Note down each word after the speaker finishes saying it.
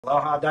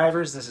Aloha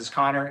divers, this is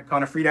Connor at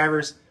Kona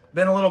Freedivers.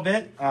 Been a little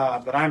bit,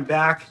 but I'm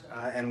back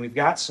and we've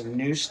got some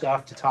new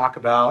stuff to talk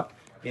about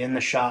in the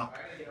shop.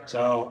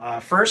 So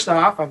first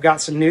off, I've got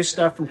some new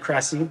stuff from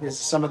Cressi. This is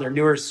some of their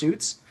newer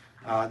suits.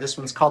 This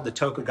one's called the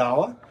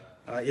Tokugawa.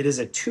 It is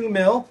a 2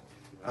 mil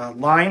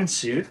line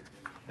suit.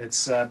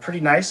 It's pretty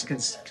nice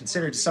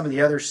considered some of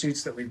the other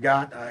suits that we've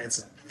got.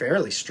 It's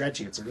fairly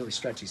stretchy. It's a really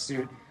stretchy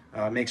suit.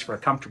 Makes for a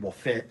comfortable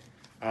fit.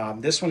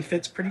 This one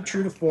fits pretty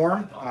true to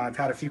form. I've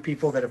had a few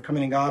people that have come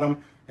in and got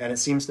them, and it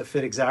seems to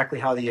fit exactly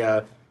how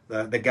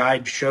the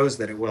guide shows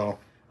that it will.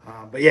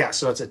 But yeah,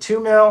 so it's a 2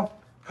 mil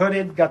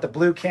hooded, got the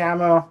blue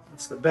camo.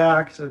 It's the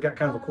back, so it's got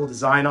kind of a cool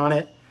design on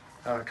it.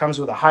 Comes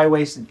with a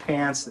high-waisted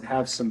pants that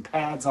have some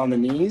pads on the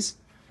knees.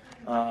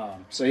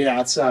 So yeah,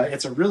 it's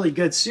a really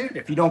good suit.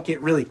 If you don't get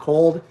really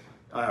cold,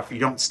 if you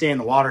don't stay in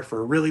the water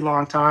for a really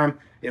long time,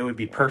 it would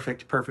be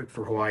perfect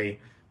for Hawaii.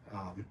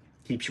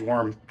 Keeps you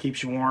warm,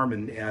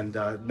 and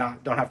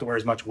don't have to wear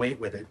as much weight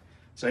with it.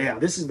 So yeah,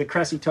 this is the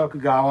Cressi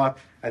Tokugawa.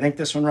 I think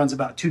this one runs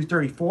about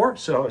 $234.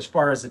 So as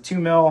far as the 2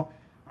 mil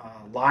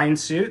line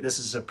suit, this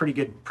is a pretty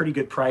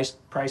good price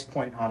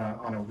point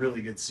on a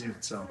really good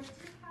suit. So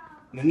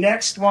the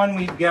next one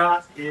we've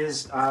got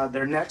is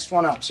their next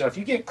one up. So if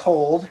you get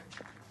cold,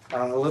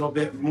 a little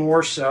bit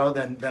more so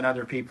than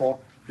other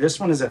people, this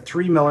one is a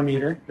 3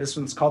 mm. This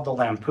one's called the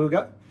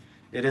Lampuga.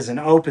 It is an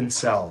open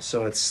cell,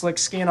 so it's slick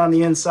skin on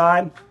the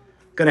inside.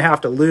 Gonna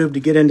have to lube to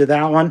get into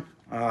that one,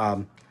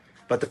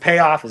 but the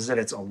payoff is that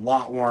it's a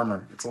lot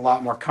warmer. It's a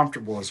lot more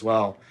comfortable as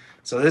well.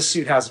 So this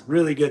suit has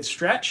really good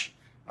stretch.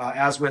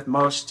 As with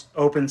most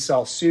open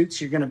cell suits,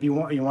 you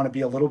want to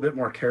be a little bit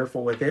more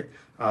careful with it.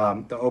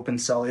 The open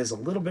cell is a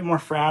little bit more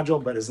fragile,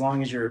 but as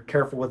long as you're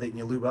careful with it and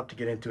you lube up to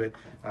get into it,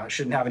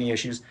 shouldn't have any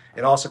issues.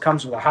 It also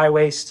comes with a high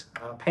waist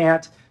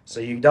pant, so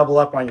you double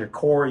up on your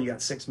core. You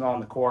got 6 mil on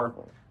the core.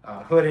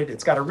 Hooded.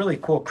 It's got a really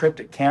cool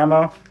cryptic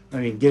camo.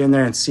 Let me get in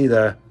there and see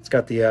it's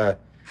got the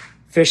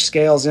fish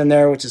scales in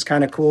there, which is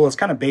kind of cool. It's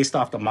kind of based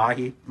off the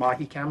mahi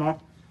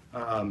camo.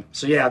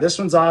 So yeah, this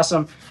one's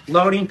awesome.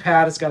 Loading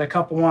pad, it's got a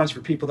couple ones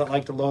for people that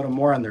like to load them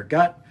more on their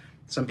gut.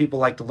 Some people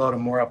like to load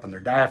them more up on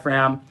their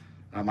diaphragm.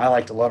 I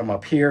like to load them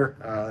up here.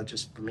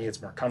 Just for me,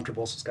 it's more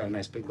comfortable, so it's got a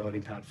nice big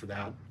loading pad for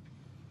that.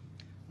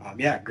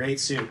 Yeah, great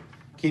suit.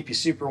 Keep you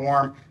super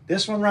warm.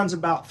 This one runs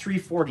about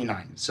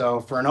 $349. So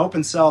for an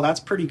open cell,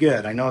 that's pretty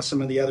good. I know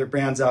some of the other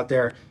brands out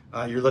there,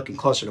 you're looking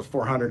closer to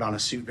 $400 on a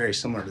suit very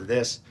similar to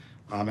this.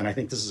 And I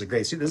think this is a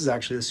great suit. This is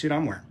actually the suit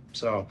I'm wearing.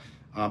 So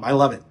I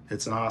love it.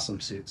 It's an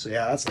awesome suit. So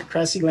yeah, that's the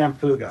Cressi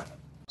Lampuga.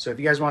 So if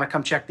you guys want to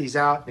come check these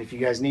out, if you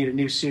guys need a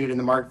new suit in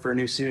the market for a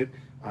new suit,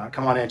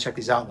 come on in and check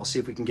these out. We'll see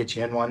if we can get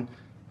you in one.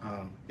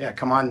 Yeah,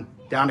 come on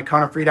down to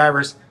Kona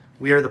Freedivers.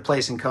 We are the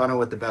place in Kona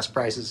with the best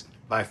prices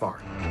by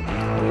far.